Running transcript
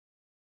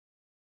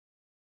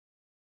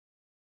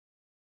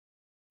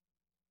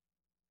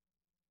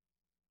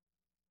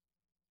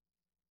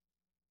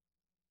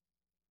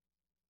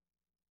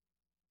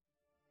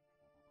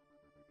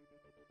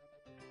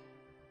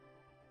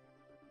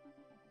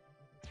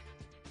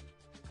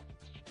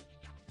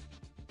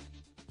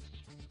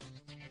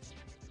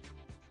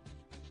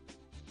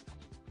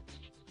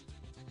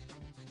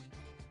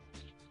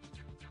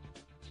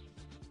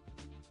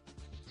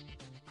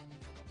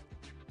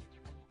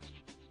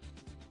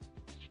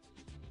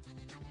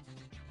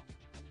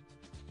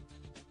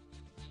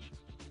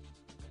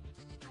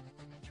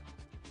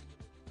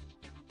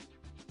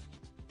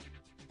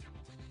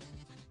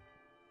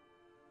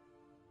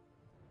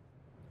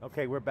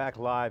Okay, we're back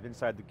live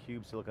inside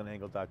theCUBE,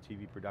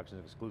 SiliconAngle.tv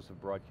Productions exclusive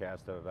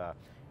broadcast of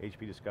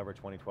HP Discover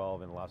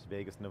 2012 in Las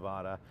Vegas,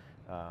 Nevada.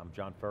 I'm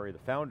John Furrier, the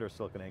founder of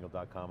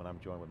SiliconAngle.com, and I'm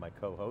joined with my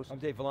co-host. I'm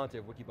Dave Vellante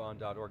of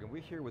Wikibon.org, and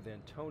we're here with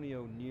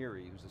Antonio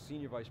Neri, who's the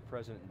Senior Vice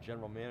President and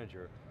General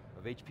Manager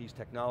of HP's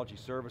Technology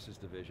Services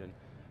Division.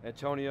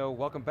 Antonio,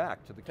 welcome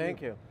back to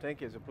theCUBE.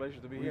 Thank you, it's a pleasure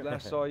to be here. We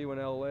last saw you in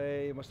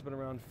LA, it must have been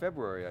around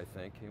February, I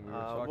think, and we were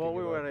talking well,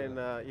 we about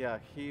were in,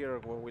 here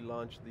when we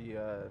launched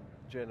the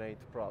Gen 8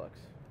 products.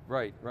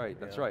 Right,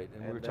 that's right.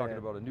 And we were talking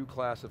about a new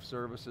class of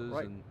services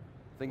and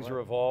things are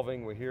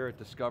evolving. We're here at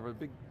Discover,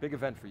 big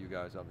event for you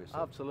guys, obviously.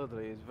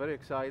 Absolutely, it's very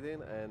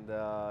exciting, and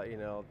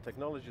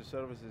technology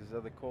services is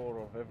at the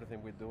core of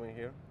everything we're doing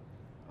here.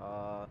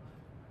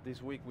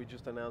 This week we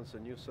just announced a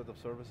new set of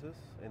services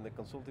in the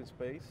consulting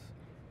space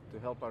to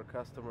help our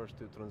customers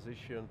to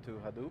transition to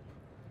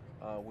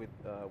Hadoop with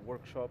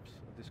workshops,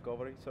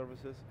 discovery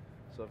services.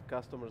 So if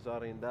customers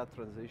are in that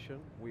transition,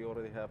 we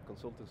already have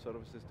consulting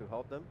services to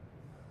help them.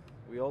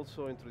 We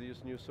also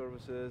introduced new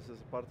services as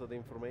part of the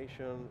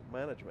information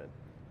management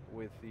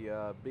with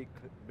the big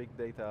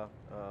data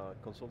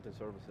consulting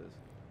services,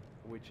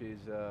 which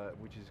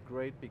is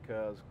great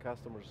because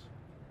customers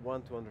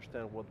want to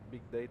understand what big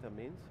data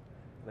means,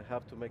 and they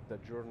have to make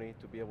that journey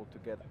to be able to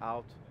get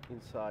out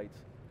insights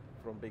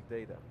from big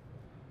data.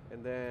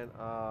 And then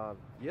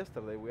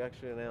yesterday we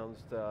actually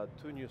announced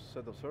two new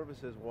set of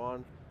services,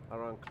 one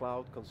around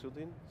cloud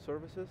consulting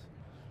services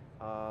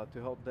to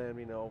help them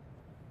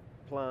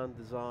plan,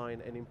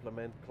 design, and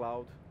implement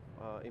cloud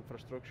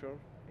infrastructure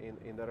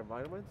in their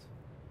environments.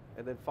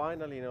 And then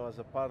finally, as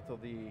a part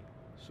of the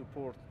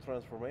support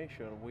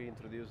transformation, we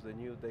introduced the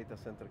new data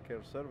center care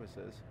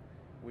services,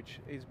 which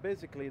is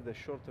basically the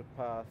shorter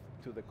path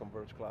to the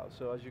converged cloud.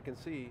 So as you can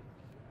see,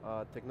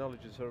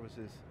 technology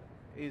services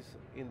is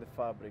in the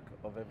fabric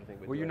of everything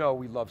we do. Well, you know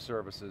we love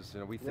services.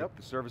 We think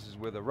the service is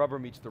where the rubber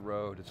meets the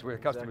road. It's where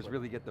customers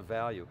really get the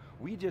value.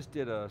 We just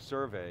did a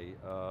survey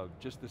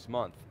just this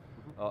month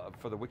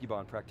for the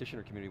Wikibon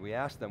practitioner community. We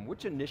asked them,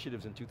 which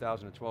initiatives in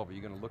 2012 are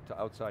you going to look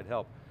to outside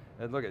help?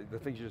 And look at the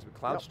things you just,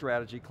 cloud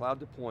strategy, cloud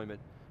deployment,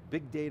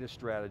 big data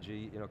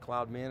strategy,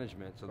 cloud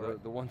management, so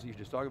the ones that you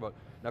just talked about.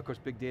 Now of course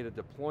big data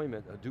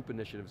deployment, Hadoop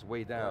initiatives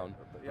way down.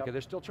 Okay,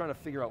 they're still trying to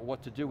figure out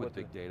what to do with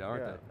big data,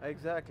 aren't they?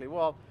 Exactly,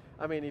 well,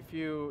 I mean, if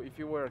you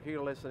were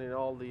here listening to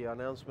all the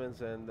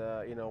announcements and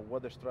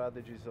what the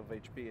strategies of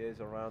HP is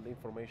around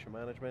information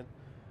management,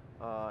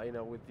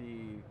 with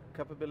the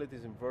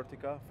capabilities in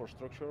Vertica for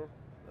structured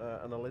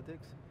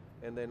analytics,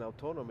 and then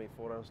Autonomy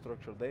for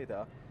unstructured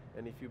data,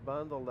 and if you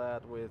bundle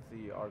that with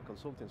our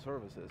consulting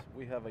services,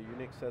 we have a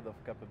unique set of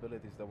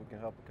capabilities that we can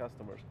help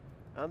customers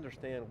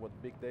understand what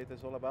big data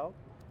is all about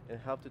and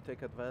how to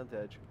take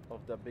advantage of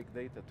that big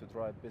data to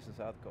drive business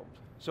outcomes.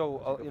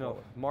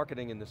 So,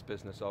 marketing in this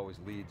business always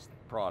leads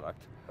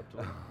product.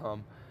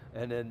 Absolutely.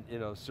 And then,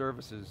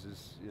 services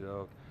is,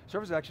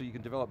 services actually you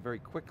can develop very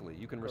quickly.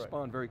 You can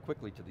respond very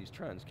quickly to these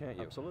trends, can't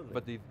you? Absolutely.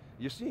 But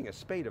you're seeing a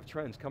spate of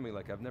trends coming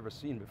like I've never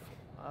seen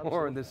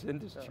before in this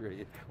industry.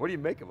 Yeah. What do you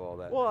make of all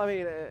that? Well, I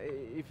mean,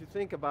 if you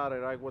think about it,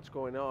 right, what's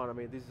going on, I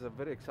mean, this is a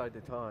very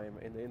exciting time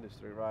in the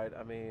industry, right?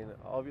 I mean,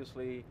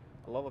 obviously,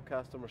 a lot of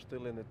customers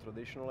still in the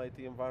traditional IT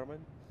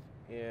environment,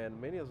 and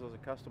many of those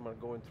customers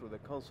are going through the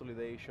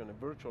consolidation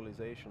and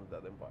virtualization of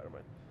that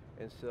environment.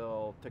 And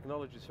so,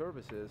 technology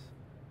services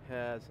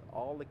has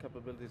all the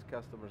capabilities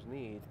customers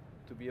need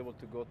to be able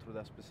to go through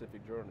that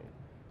specific journey.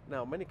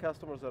 Now, many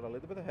customers are a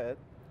little bit ahead,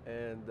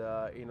 and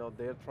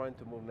they're trying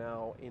to move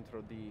now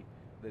into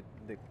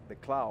the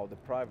cloud, the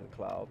private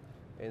cloud.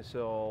 And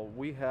so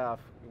we have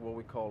what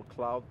we call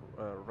cloud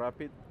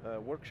rapid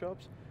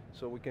workshops,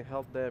 so we can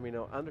help them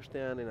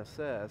understand and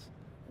assess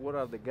what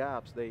are the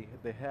gaps they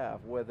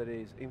have, whether it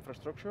is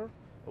infrastructure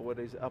or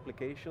whether it is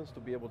applications to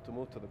be able to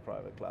move to the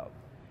private cloud.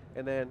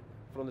 And then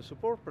from the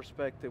support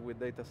perspective with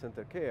data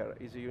center care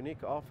is a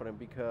unique offering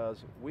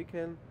because we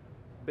can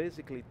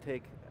basically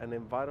take an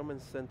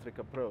environment-centric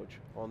approach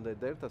on the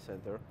data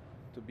center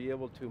to be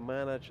able to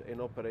manage and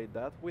operate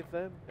that with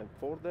them and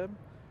for them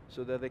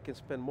so that they can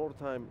spend more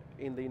time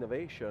in the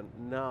innovation,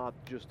 not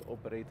just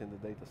operating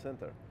the data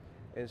center.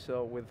 And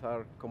so with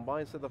our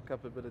combined set of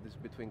capabilities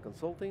between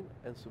consulting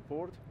and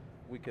support,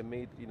 we can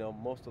meet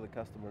most of the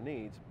customer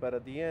needs, but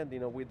at the end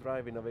we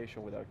drive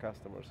innovation with our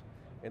customers.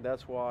 And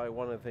that's why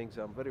one of the things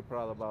I'm very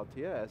proud about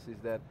TS is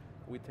that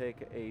we take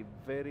a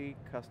very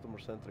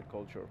customer-centric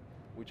culture,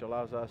 which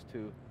allows us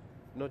to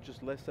not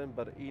just listen,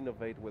 but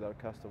innovate with our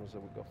customers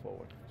as we go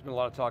forward. There's been a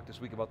lot of talk this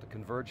week about the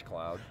converged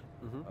cloud.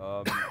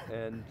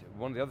 And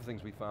one of the other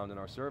things we found in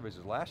our surveys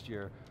is last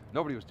year,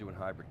 nobody was doing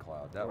hybrid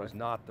cloud. That was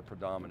not the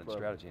predominant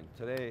strategy. And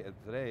today,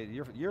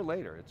 a year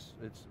later,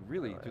 it's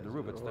really through the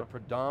roof. It's the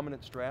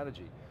predominant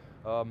strategy.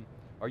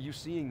 Are you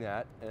seeing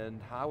that, and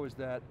how is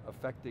that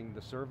affecting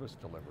the service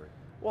delivery?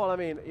 Well, I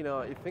mean,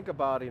 you think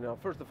about,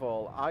 first of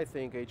all, I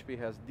think HP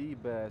has the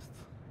best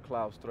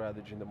cloud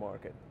strategy in the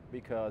market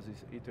because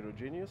it's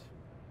heterogeneous,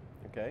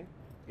 okay?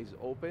 It's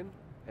open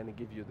and it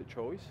gives you the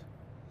choice,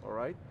 all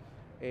right?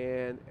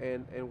 And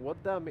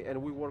what that means,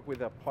 and we work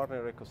with a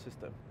partner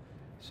ecosystem.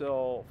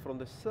 So from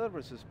the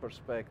services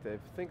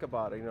perspective, think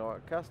about it, a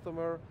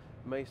customer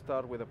may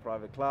start with a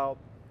private cloud,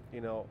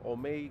 or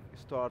may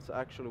start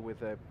actually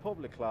with a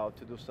public cloud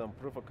to do some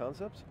proof of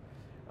concepts,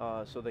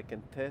 so they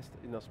can test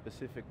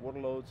specific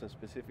workloads and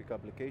specific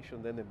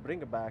applications, then they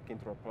bring it back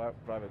into a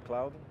private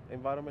cloud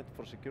environment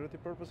for security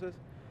purposes,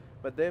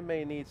 but they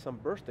may need some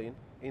bursting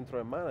into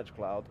a managed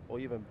cloud or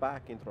even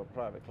back into a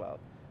private cloud.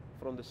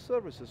 From the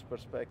services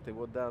perspective,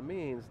 what that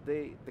means,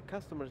 the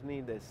customers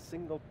need a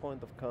single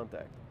point of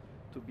contact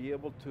to be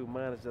able to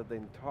manage the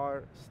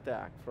entire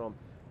stack from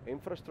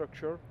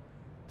infrastructure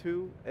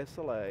to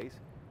SLAs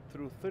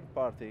through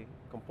third-party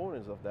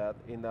components of that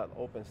in that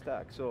open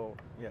stack. So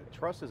yeah,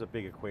 trust is a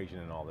big equation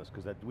in all this,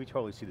 because we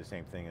totally see the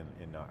same thing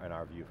in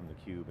our view from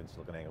theCUBE and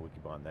SiliconAngle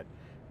Wikibon, that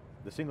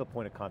the single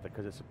point of contact,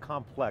 because it's a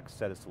complex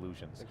set of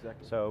solutions.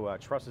 Exactly. So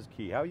trust is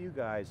key. How are you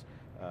guys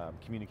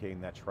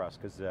communicating that trust?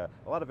 Because a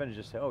lot of vendors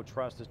just say, oh,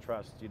 trust is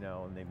trust,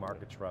 and they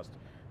market trust,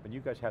 but you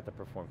guys have to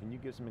perform. Can you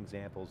give some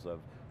examples of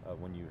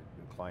when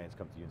clients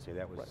come to you and say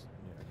that was,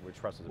 where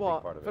trust is a big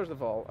part of it? Well, first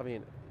of all,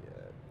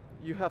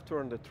 you have to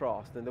earn the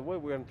trust, and the way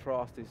we earn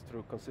trust is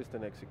through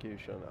consistent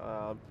execution.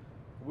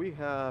 We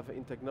have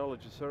in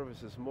technology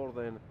services more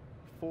than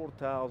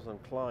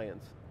 4,000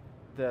 clients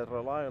that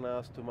rely on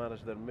us to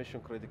manage their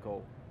mission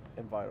critical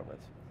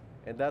environments.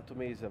 And that to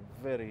me is a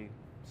very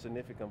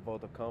significant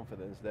vote of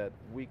confidence that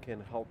we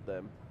can help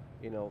them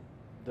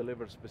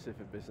deliver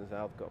specific business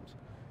outcomes.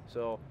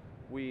 So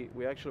we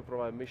actually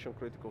provide mission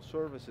critical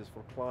services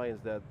for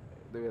clients that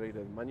they are either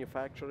in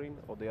manufacturing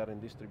or they are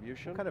in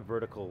distribution. What kind of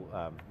vertical,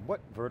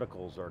 what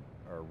verticals are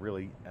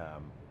really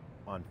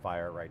on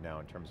fire right now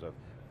in terms of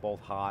both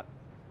hot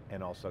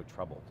and also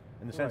troubled?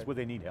 In the sense where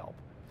they need help?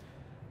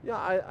 Yeah,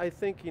 I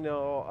think,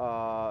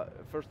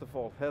 first of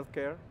all,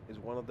 healthcare is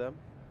one of them.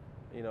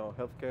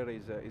 Healthcare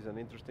is an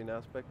interesting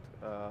aspect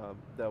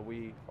that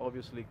we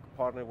obviously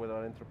partner with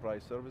our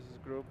enterprise services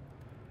group.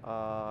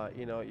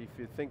 If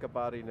you think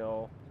about,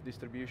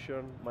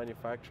 distribution,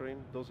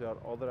 manufacturing, those are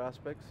other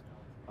aspects.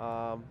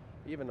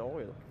 Even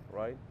oil,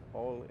 right?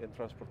 Oil and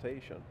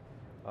transportation.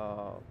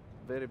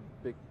 Very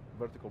big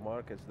vertical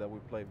markets that we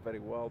play very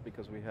well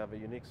because we have a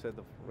unique set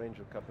of range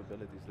of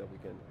capabilities that we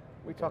can.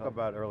 We talked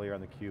about earlier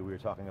on theCUBE, we were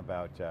talking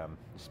about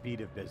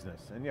speed of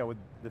business. And with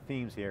the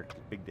themes here,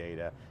 big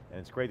data, and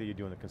it's great that you're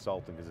doing the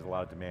consulting because there's a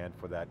lot of demand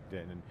for that,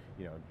 and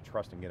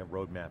trust and get a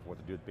roadmap for what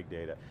to do with big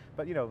data.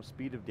 But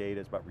speed of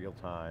data is about real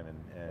time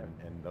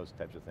and those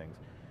types of things.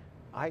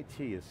 IT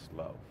is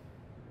slow.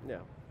 Yeah.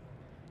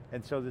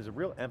 And so there's a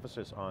real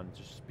emphasis on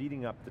just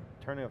speeding up,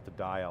 turning up the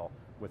dial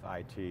with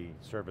IT,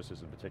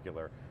 services in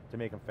particular, to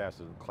make them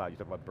faster than cloud. You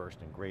talk about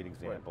bursting, great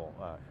example.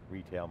 Right.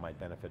 Retail might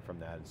benefit from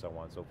that and so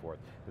on and so forth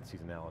with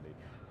seasonality.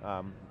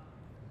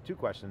 Two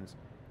questions.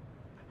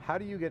 How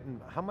do you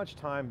how much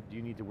time do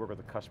you need to work with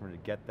the customer to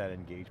get that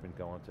engagement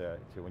going to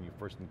when you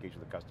first engage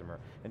with the customer?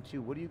 And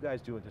two, what are you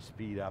guys doing to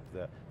speed up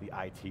the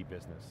IT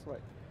business? Right.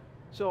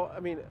 So,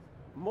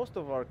 most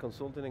of our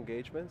consulting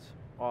engagements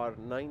are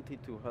 90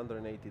 to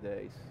 180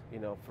 days,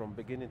 from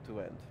beginning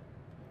to end.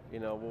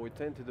 What we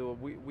tend to do,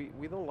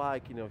 we don't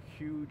like,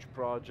 huge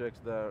projects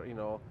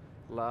that,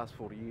 last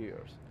for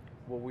years.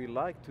 What we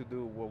like to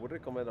do, what we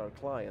recommend our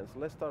clients,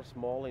 let's start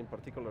small in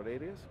particular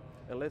areas,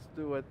 and let's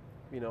do it,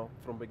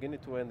 from beginning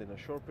to end in a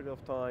short period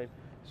of time,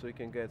 so you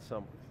can get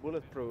some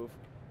bulletproof,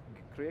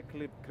 create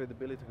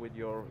credibility with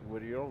your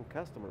own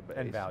customer base.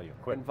 And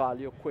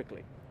value,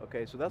 quickly.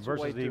 Okay, so that's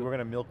versus the way we're going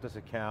to milk this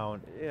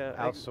account,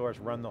 outsource,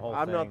 run the whole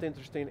I'm thing. not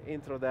interested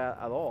in that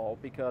at all,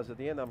 because at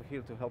the end I'm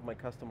here to help my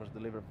customers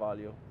deliver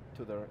value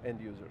to their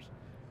end users.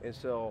 And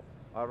so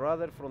I'd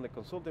rather from the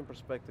consulting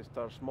perspective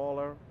start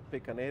smaller,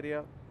 pick an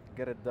area,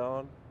 get it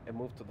done, and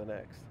move to the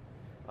next.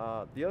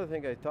 The other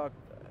thing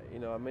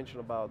I mentioned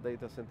about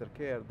data center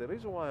care, the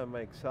reason why I'm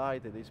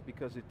excited is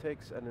because it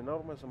takes an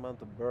enormous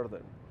amount of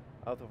burden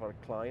out of our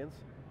clients,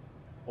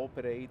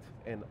 operate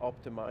and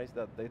optimize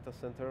that data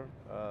center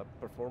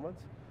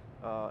performance,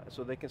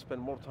 so they can spend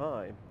more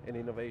time in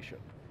innovation.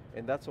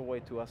 And that's a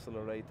way to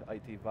accelerate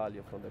IT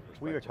value from their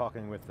perspective. We were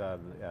talking with the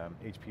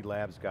HP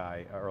Labs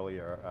guy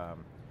earlier.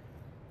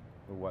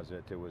 Who was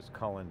it? It was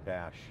Colin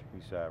Bash.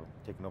 He's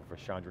taking over for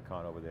Chandra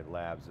Khan over there at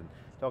Labs, and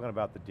talking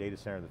about the data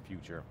center of the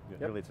future.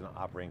 Yep. Really, it's an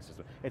operating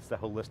system. It's the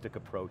holistic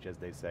approach, as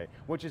they say,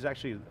 which is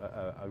actually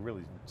a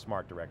really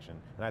smart direction,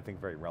 and I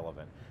think very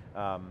relevant.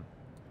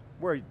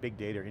 We're big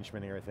data,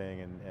 instrumenting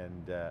everything,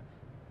 and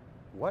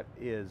what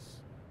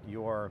is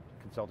your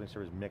consulting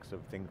service mix of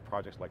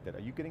projects like that?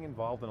 Are you getting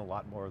involved in a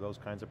lot more of those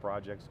kinds of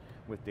projects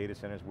with data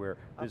centers where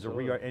there's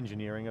Absolutely. a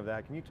re-engineering of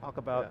that? Can you talk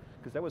about,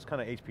 because that was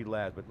kind of HP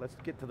Labs, but let's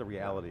get to the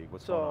reality,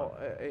 what's going on?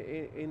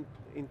 So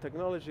in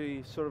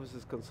technology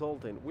services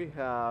consulting, we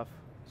have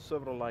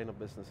several line of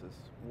businesses.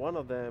 One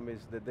of them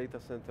is the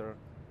data center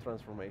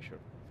transformation.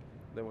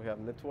 Then we have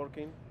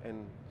networking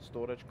and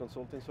storage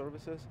consulting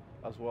services,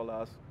 as well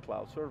as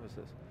cloud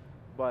services.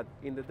 But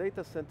in the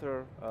data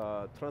center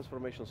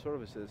transformation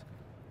services,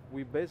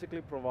 we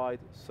basically provide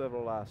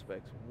several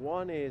aspects.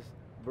 One is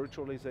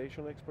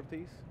virtualization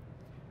expertise.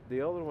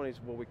 The other one is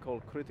what we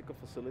call critical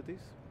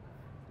facilities,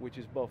 which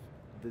is both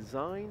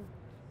design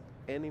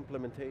and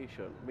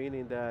implementation,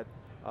 meaning that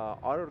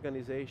our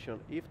organization,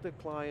 if the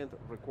client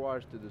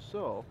requires to do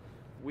so,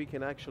 we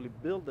can actually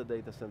build the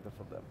data center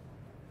for them.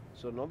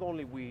 So not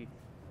only we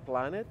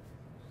plan it,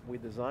 we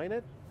design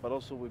it, but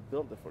also we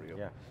build it for you.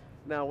 Yeah.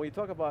 Now, when you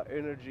talk about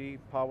energy,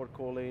 power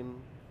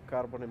cooling,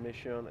 carbon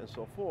emission, and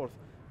so forth,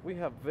 we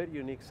have very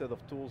unique set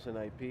of tools and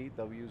IP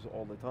that we use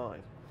all the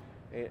time.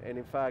 And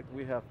in fact,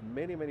 we have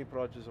many, many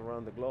projects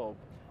around the globe,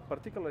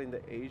 particularly in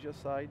the Asia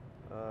side,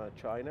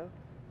 China,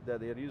 that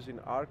they are using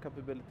our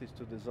capabilities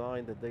to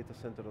design the data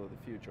center of the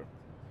future.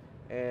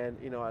 And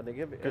and they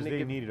give because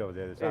they need it over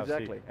there.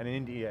 Exactly. And in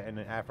India and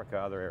in Africa,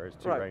 other areas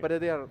too, right? But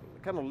they are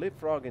kind of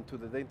leapfrogging to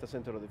the data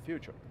center of the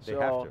future. They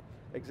have to.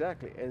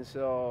 Exactly, and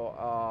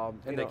so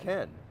and they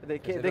can. They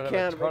can.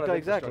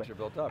 Exactly.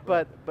 Built up,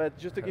 but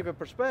just to give a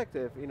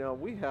perspective,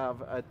 we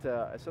have at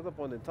a certain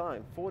point in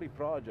time 40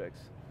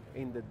 projects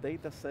in the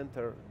data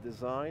center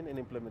design and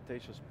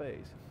implementation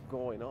space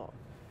going on,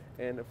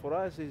 and for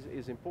us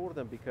is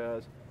important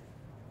because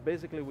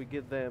basically we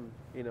give them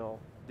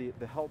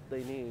the help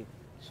they need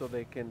so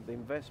the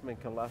investment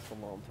can last a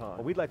long time.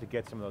 Well, we'd like to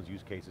get some of those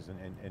use cases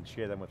and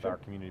share them with our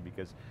community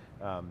because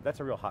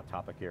that's a real hot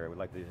topic area. We'd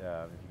like to,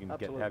 if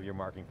you can have your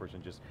marketing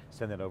person just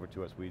send that over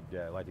to us, we'd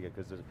like to get,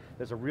 because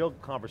there's a real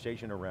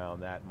conversation around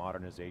that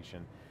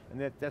modernization,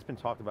 and that's been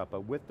talked about,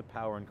 but with the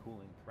power and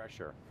cooling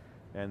pressure,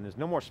 and there's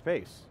no more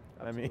space.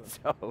 Absolutely. I mean,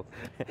 so,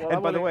 well,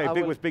 and by the way,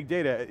 with big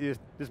data,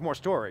 there's more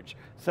storage.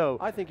 So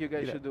I think you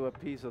guys should do a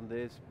piece on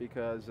this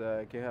because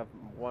I can have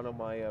one of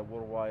my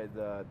worldwide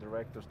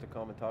directors to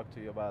come and talk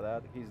to you about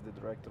that. He's the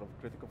director of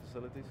critical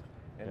facilities,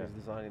 and he's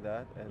designing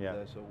that, and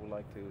so we'd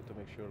like to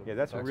make sure. Yeah,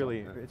 that's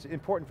really, it's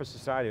important for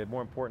society, but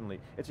more importantly,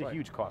 it's a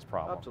huge cost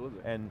problem.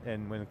 Absolutely.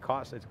 And when it's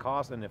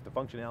cost, and if the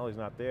functionality is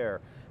not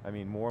there, I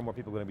mean, more and more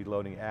people are going to be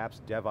loading apps.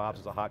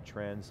 DevOps is a hot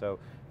trend, so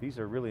these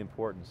are really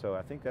important. So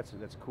I think that's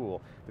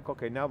cool.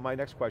 Okay, now my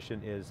next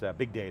question is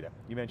big data.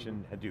 You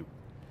mentioned Hadoop.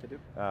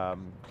 Hadoop.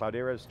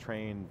 Cloudera's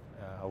trained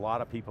a lot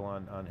of people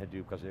on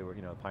Hadoop because they were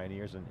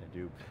pioneers in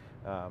Hadoop.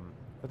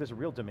 But there's a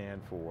real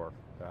demand for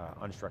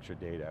unstructured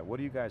data.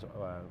 What are you guys'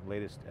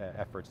 latest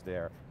efforts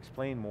there?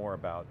 Explain more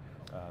about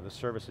the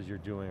services you're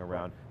doing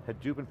around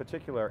Hadoop in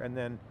particular, and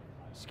then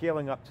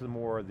scaling up to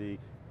more of the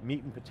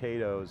meat and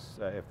potatoes,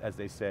 as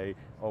they say,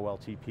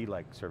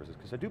 OLTP-like services.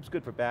 Because Hadoop's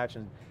good for batch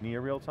and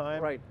near real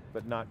time,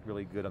 but not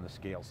really good on the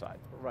scale side.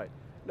 Right.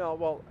 No,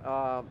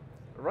 well,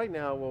 right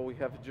now what we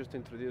have just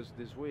introduced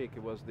this week,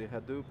 it was the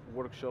Hadoop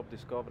Workshop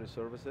Discovery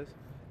Services,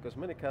 because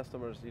many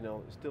customers,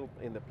 still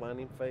in the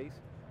planning phase,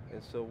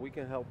 and so we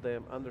can help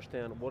them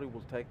understand what it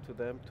will take to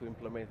them to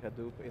implement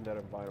Hadoop in their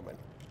environment.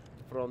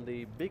 From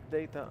the big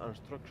data and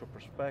structure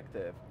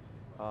perspective,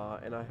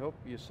 and I hope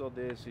you saw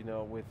this,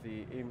 with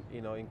the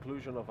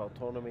inclusion of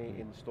autonomy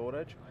in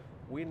storage,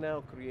 we're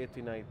now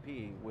creating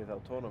IP with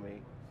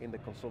autonomy in the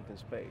consulting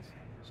space,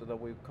 so that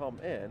we come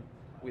in,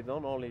 we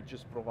don't only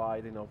just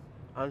provide,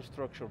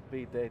 unstructured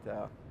big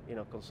data,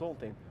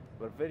 consulting,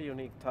 but very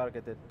unique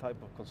targeted type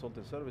of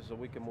consulting service, so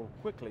we can move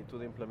quickly to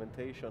the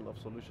implementation of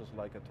solutions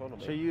like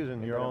autonomy. So you're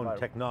using your own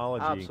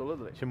technology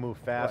to move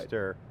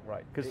faster.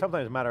 Right. Because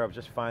sometimes it's a matter of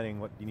just finding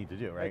what you need to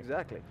do, right?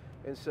 Exactly.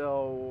 And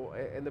so,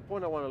 and the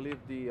point I want to leave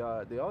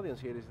the audience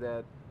here is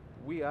that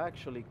we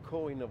actually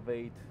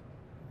co-innovate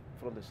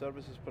from the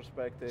services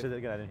perspective. Say that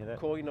again, I didn't hear that.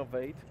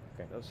 Co-innovate,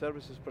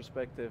 services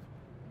perspective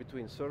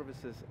between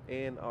services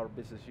and our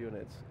business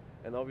units.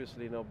 And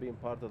obviously, being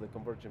part of the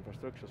converged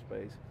infrastructure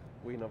space,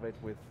 we innovate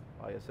with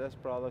ISS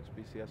products,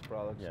 BCS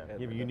products. Yeah,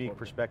 you have a unique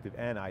perspective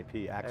and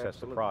IP, access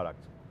to product.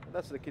 And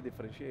that's the key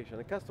differentiation.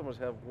 The customers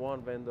have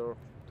one vendor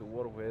to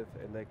work with,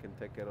 and they can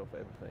take care of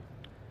everything.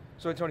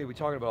 So Antonio, we're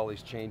talking about all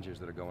these changes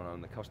that are going on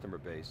in the customer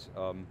base.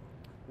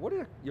 What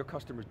are your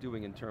customers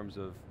doing in terms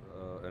of,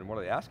 and what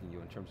are they asking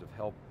you in terms of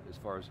help as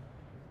far as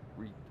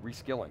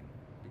reskilling,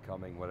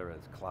 becoming whatever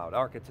it's cloud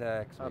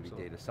architects, maybe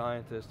data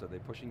scientists? Are they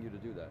pushing you to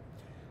do that?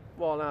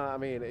 Well, no, I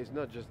mean, it's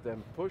not just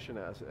them pushing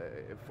us.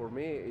 For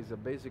me, it's a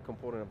basic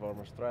component of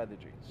our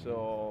strategy.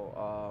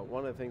 So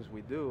one of the things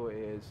we do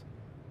is,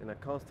 in a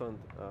constant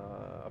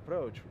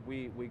approach,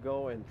 we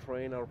go and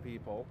train our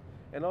people,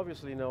 and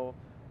obviously,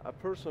 a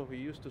person who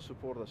used to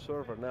support a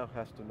server now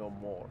has to know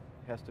more,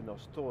 has to know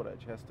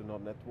storage, has to know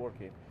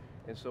networking.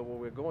 And so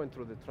we're going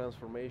through the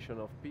transformation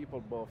of people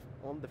both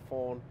on the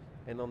phone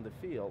and on the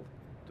field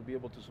to be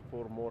able to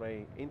support more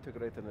an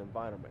integrated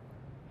environment.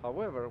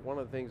 However, one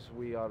of the things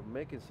we are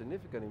making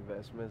significant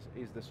investments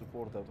is the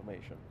support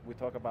automation. We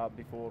talked about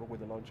before with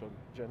the launch of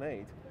Gen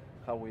 8,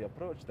 how we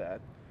approach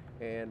that.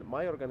 And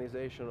my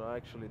organization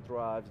actually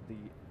drives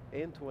the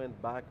end-to-end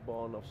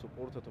backbone of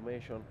support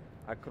automation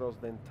across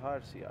the entire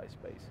CI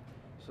space.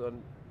 So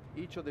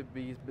each of the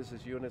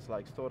business units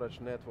like storage,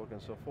 network,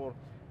 and so forth,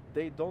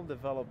 they don't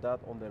develop that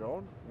on their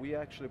own. We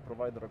actually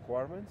provide the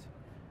requirements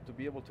to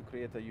be able to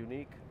create a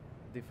unique,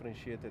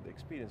 differentiated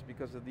experience,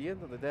 because at the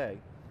end of the day,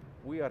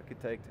 we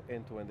architect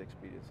end-to-end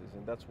experiences,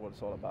 and that's what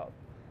it's all about.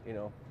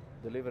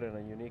 delivering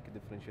a unique,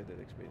 differentiated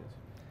experience.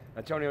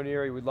 Antonio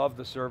Neri, we love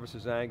the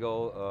services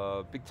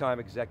angle, big time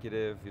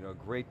executive,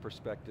 great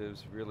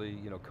perspectives, really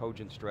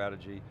cogent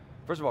strategy.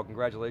 First of all,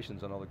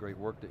 congratulations on all the great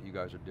work that you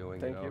guys are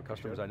doing. Thank you.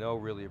 Customers I know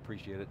really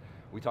appreciate it.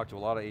 We talked to a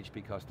lot of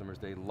HP customers,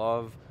 they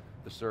love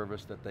the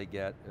service that they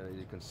get.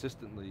 You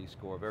consistently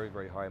score very,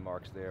 very high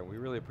marks there. We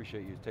really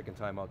appreciate you taking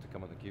time out to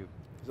come on theCUBE.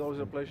 It's always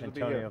a pleasure to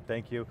be Antonio, here.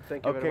 thank you.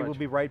 Thank you very much. We'll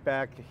be right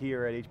back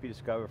here at HP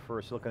Discover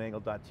for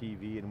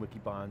SiliconAngle.tv and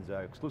Wikibon's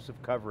exclusive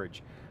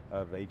coverage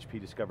of HP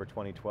Discover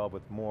 2012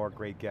 with more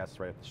great guests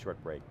right after the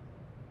short break.